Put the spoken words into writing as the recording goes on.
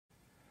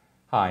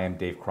Hi, I'm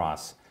Dave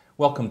Cross.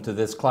 Welcome to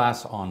this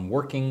class on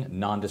working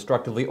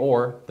non-destructively,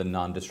 or the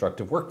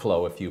non-destructive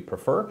workflow if you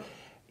prefer.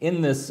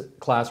 In this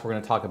class, we're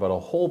going to talk about a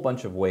whole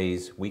bunch of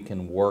ways we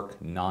can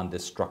work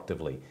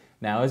non-destructively.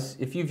 Now,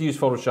 if you've used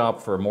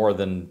Photoshop for more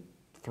than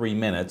 3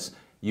 minutes,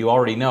 you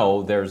already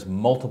know there's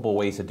multiple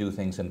ways to do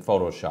things in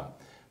Photoshop.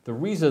 The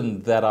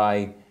reason that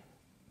I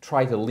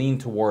try to lean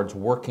towards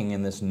working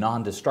in this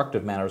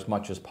non-destructive manner as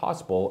much as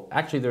possible,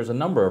 actually there's a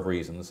number of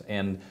reasons,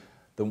 and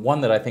the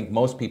one that I think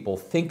most people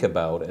think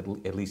about,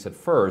 at least at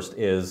first,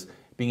 is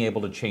being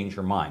able to change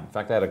your mind. In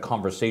fact, I had a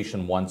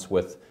conversation once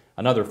with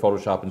another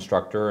Photoshop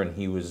instructor, and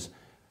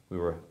we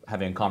were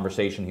having a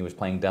conversation. He was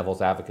playing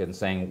devil's advocate and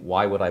saying,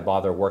 why would I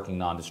bother working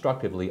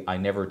non-destructively? I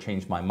never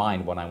change my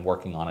mind when I'm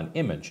working on an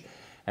image.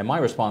 And my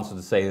response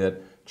was to say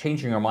that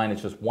changing your mind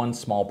is just one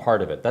small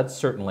part of it. That's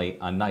certainly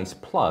a nice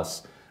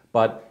plus,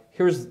 but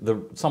here's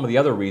some of the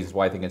other reasons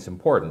why I think it's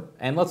important.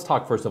 And let's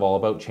talk first of all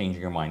about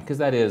changing your mind, because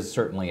that is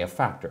certainly a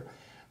factor.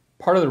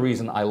 Part of the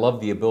reason I love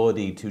the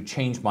ability to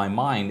change my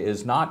mind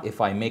is not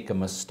if I make a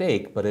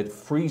mistake, but it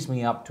frees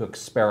me up to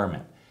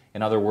experiment.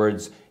 In other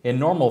words, in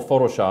normal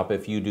Photoshop,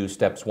 if you do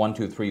steps 1,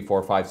 2, 3,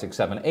 4, 5, 6,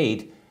 7,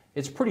 8,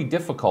 it's pretty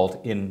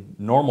difficult in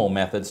normal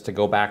methods to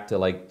go back to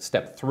like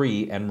step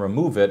 3 and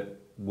remove it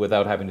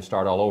without having to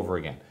start all over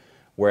again.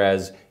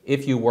 Whereas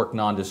if you work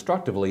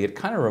non-destructively, it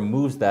kind of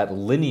removes that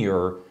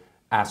linear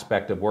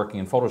aspect of working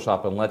in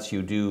Photoshop and lets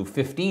you do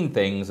 15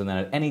 things and then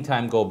at any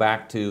time go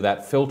back to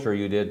that filter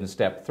you did in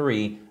step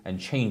 3 and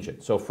change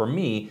it. So for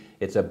me,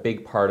 it's a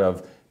big part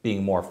of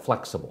being more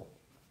flexible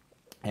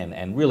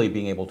and really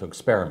being able to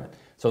experiment.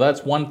 So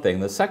that's one thing.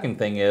 The second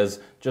thing is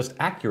just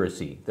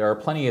accuracy. There are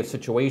plenty of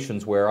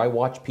situations where I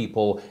watch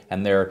people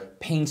and they're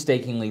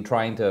painstakingly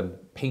trying to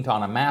paint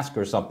on a mask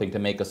or something to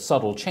make a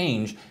subtle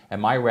change,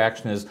 and my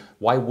reaction is,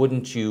 why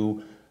wouldn't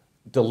you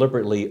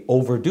deliberately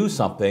overdo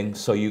something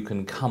so you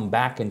can come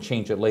back and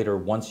change it later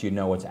once you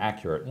know it's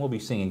accurate? And we'll be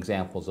seeing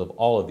examples of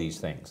all of these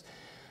things.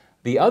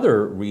 The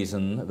other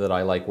reason that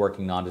I like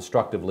working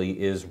non-destructively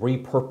is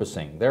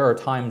repurposing. There are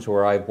times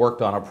where I've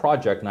worked on a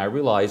project and I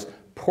realize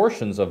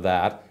portions of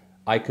that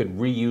I could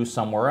reuse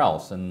somewhere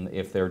else, and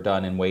if they're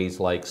done in ways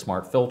like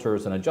smart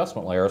filters and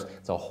adjustment layers,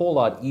 it's a whole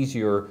lot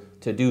easier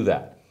to do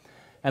that.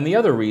 And the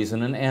other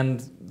reason,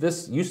 and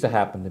this used to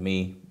happen to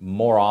me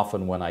more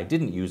often when I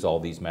didn't use all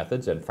these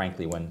methods, and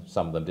frankly when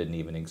some of them didn't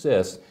even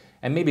exist,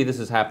 and maybe this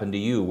has happened to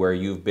you where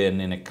you've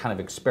been in a kind of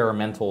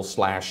experimental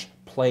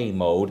 / play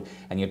mode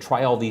and you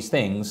try all these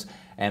things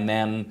and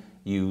then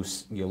you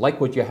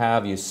like what you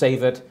have, you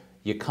save it,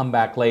 you come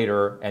back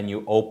later and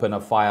you open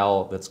a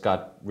file that's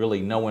got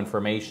really no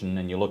information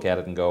and you look at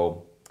it and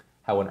go,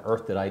 how on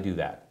earth did I do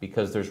that?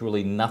 Because there's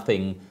really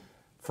nothing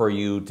for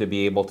you to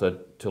be able to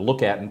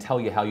look at and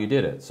tell you how you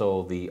did it.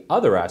 So the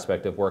other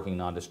aspect of working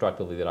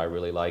non-destructively that I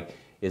really like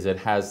is it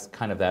has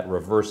kind of that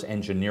reverse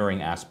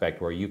engineering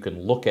aspect where you can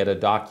look at a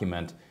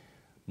document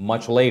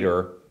much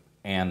later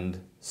and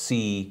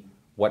see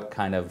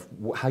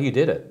how you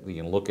did it. You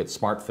can look at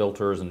smart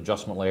filters and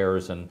adjustment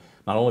layers and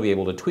not only be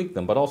able to tweak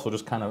them, but also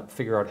just kind of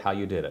figure out how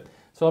you did it.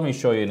 So let me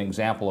show you an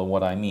example of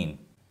what I mean.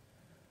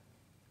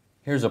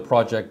 Here's a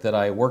project that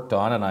I worked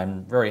on and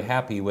I'm very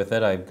happy with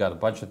it. I've got a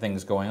bunch of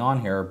things going on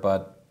here,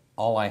 but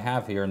all I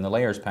have here in the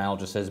layers panel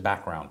just says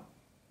background.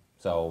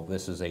 So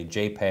this is a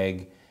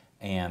JPEG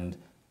and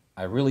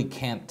I really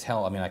can't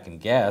tell. I mean, I can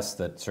guess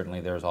that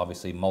certainly there's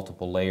obviously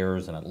multiple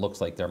layers and it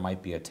looks like there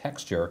might be a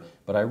texture,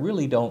 but I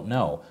really don't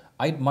know.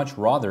 I'd much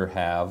rather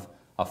have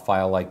a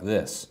file like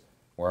this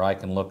where I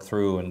can look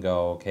through and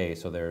go, okay,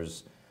 so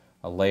there's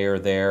a layer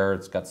there,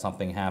 it's got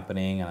something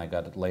happening, and I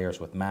got layers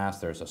with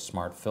mask, there's a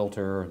smart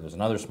filter, there's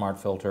another smart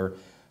filter.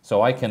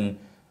 So I can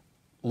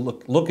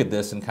look at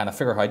this and kind of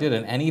figure out how I did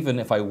it, and even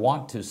if I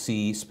want to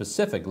see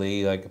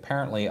specifically, like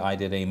apparently I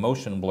did a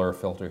motion blur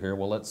filter here,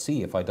 well let's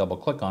see, if I double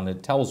click on it,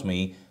 it tells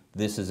me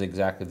this is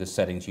exactly the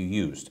settings you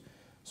used.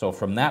 So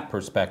from that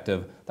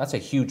perspective, that's a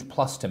huge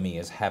plus to me,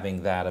 is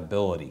having that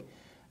ability.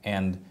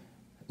 And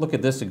look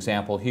at this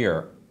example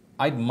here.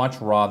 I'd much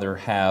rather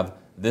have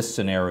this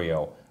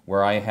scenario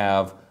where I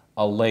have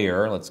a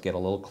layer, let's get a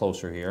little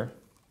closer here,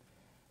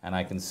 and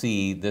I can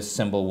see this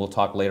symbol. We'll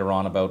talk later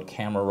on about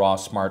camera raw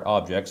smart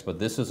objects, but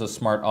this is a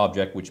smart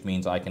object, which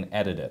means I can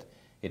edit it.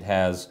 It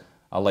has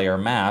a layer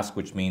mask,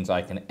 which means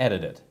I can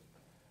edit it.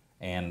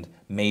 And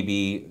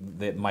maybe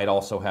it might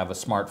also have a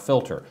smart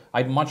filter.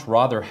 I'd much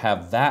rather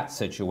have that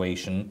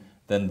situation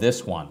than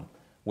this one,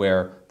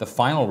 where the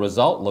final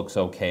result looks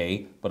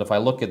okay, but if I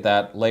look at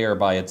that layer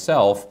by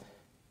itself,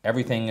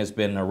 everything has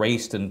been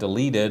erased and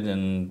deleted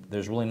and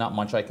there's really not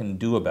much I can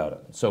do about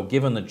it. So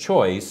given the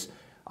choice,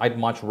 I'd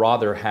much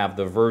rather have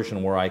the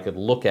version where I could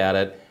look at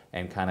it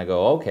and kind of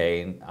go,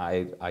 okay,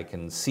 I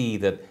can see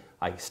that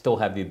I still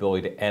have the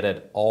ability to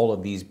edit all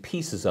of these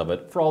pieces of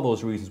it for all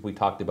those reasons we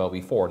talked about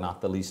before,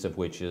 not the least of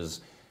which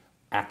is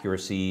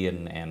accuracy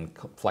and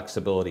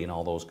flexibility and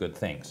all those good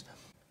things.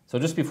 So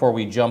just before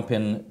we jump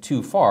in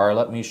too far,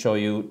 let me show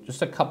you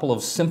just a couple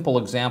of simple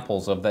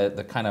examples of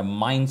the kind of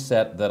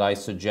mindset that I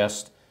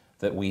suggest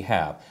that we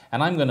have.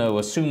 And I'm going to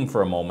assume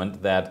for a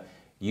moment that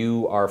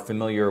you are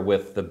familiar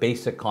with the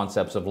basic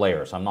concepts of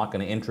layers. I'm not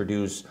going to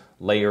introduce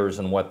layers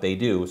and what they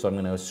do, so I'm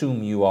going to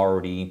assume you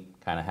already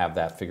kind of have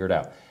that figured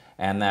out.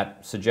 And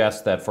that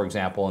suggests that, for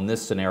example, in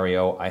this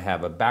scenario, I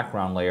have a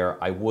background layer.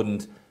 I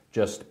wouldn't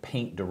just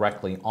paint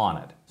directly on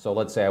it. So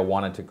let's say I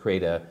wanted to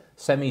create a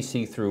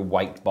semi-see-through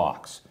white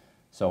box.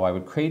 So I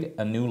would create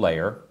a new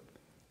layer,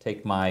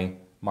 take my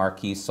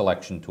marquee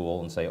selection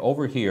tool and say,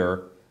 over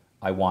here,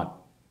 I want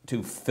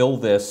to fill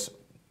this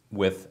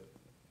with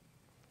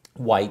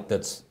white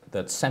that's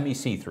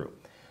semi-see-through.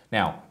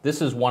 Now,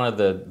 this is one of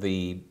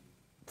the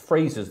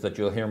phrases that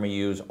you'll hear me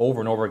use over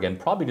and over again,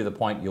 probably to the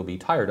point you'll be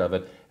tired of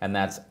it, and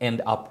that's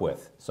end up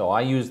with. So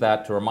I use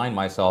that to remind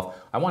myself,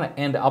 I want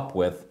to end up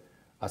with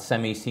a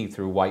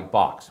semi-see-through white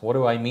box. What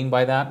do I mean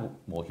by that?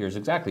 Well, here's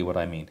exactly what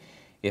I mean.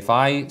 If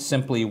I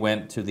simply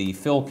went to the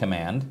fill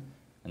command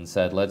and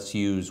said, let's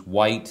use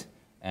white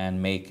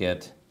and make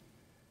it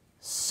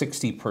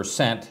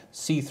 60%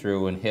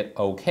 see-through and hit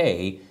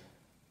OK,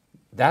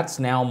 that's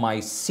now my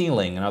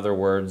ceiling. In other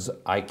words,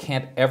 I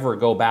can't ever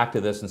go back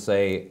to this and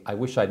say, I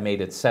wish I'd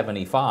made it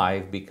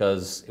 75,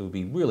 because it would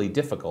be really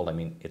difficult. I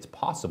mean, it's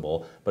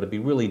possible, but it'd be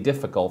really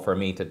difficult for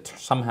me to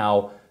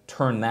somehow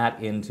turn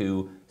that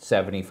into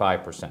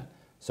 75%.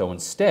 So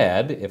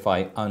instead, if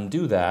I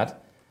undo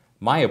that,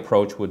 my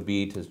approach would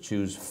be to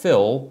choose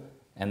fill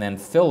and then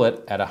fill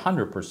it at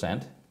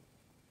 100%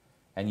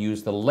 and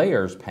use the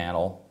layers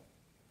panel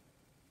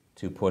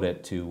to put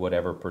it to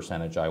whatever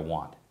percentage I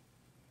want.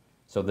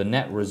 So the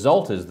net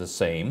result is the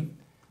same,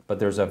 but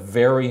there's a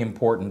very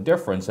important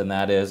difference, and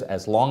that is,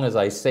 as long as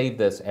I save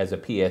this as a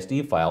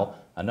PSD file,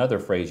 another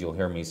phrase you'll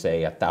hear me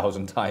say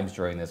 1,000 times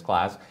during this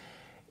class,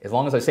 as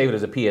long as I save it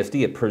as a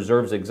PSD, it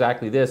preserves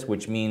exactly this,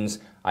 which means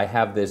I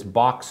have this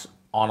box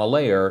on a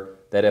layer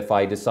that if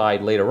I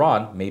decide later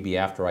on, maybe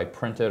after I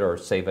print it or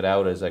save it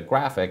out as a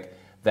graphic,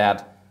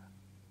 that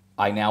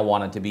I now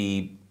want it to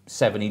be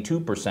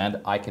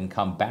 72%, I can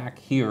come back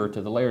here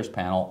to the layers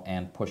panel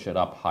and push it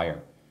up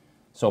higher.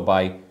 So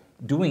by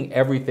doing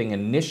everything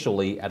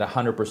initially at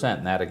 100%,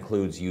 and that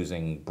includes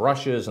using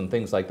brushes and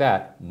things like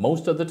that,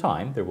 most of the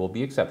time, there will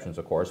be exceptions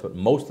of course, but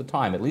most of the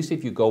time, at least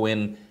if you go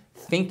in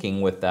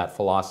thinking with that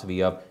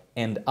philosophy of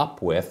end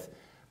up with,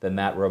 then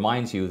that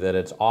reminds you that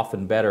it's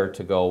often better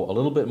to go a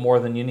little bit more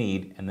than you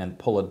need and then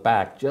pull it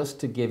back just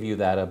to give you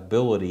that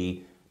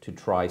ability to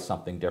try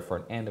something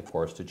different and of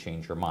course to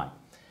change your mind.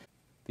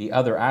 The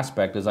other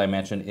aspect, as I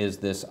mentioned, is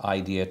this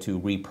idea to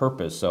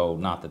repurpose. So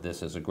not that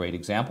this is a great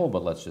example,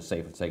 but let's just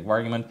say for the sake of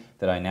argument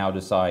that I now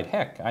decide,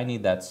 heck, I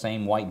need that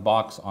same white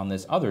box on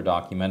this other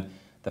document.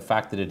 The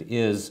fact that it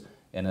is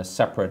in a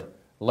separate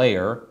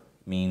layer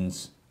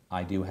means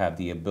I do have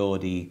the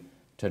ability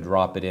to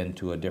drop it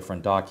into a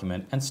different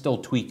document and still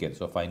tweak it.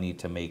 So if I need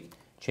to make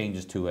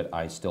changes to it,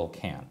 I still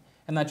can.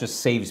 And that just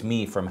saves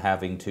me from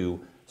having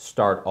to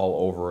start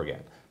all over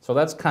again. So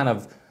that's kind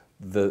of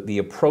the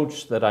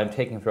approach that I'm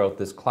taking throughout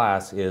this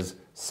class is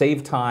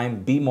save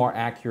time, be more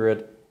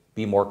accurate,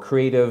 be more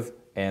creative,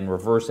 and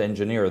reverse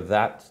engineer.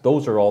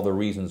 Those are all the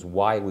reasons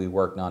why we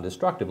work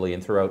non-destructively,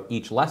 and throughout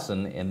each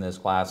lesson in this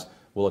class,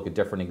 we'll look at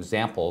different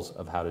examples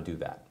of how to do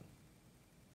that.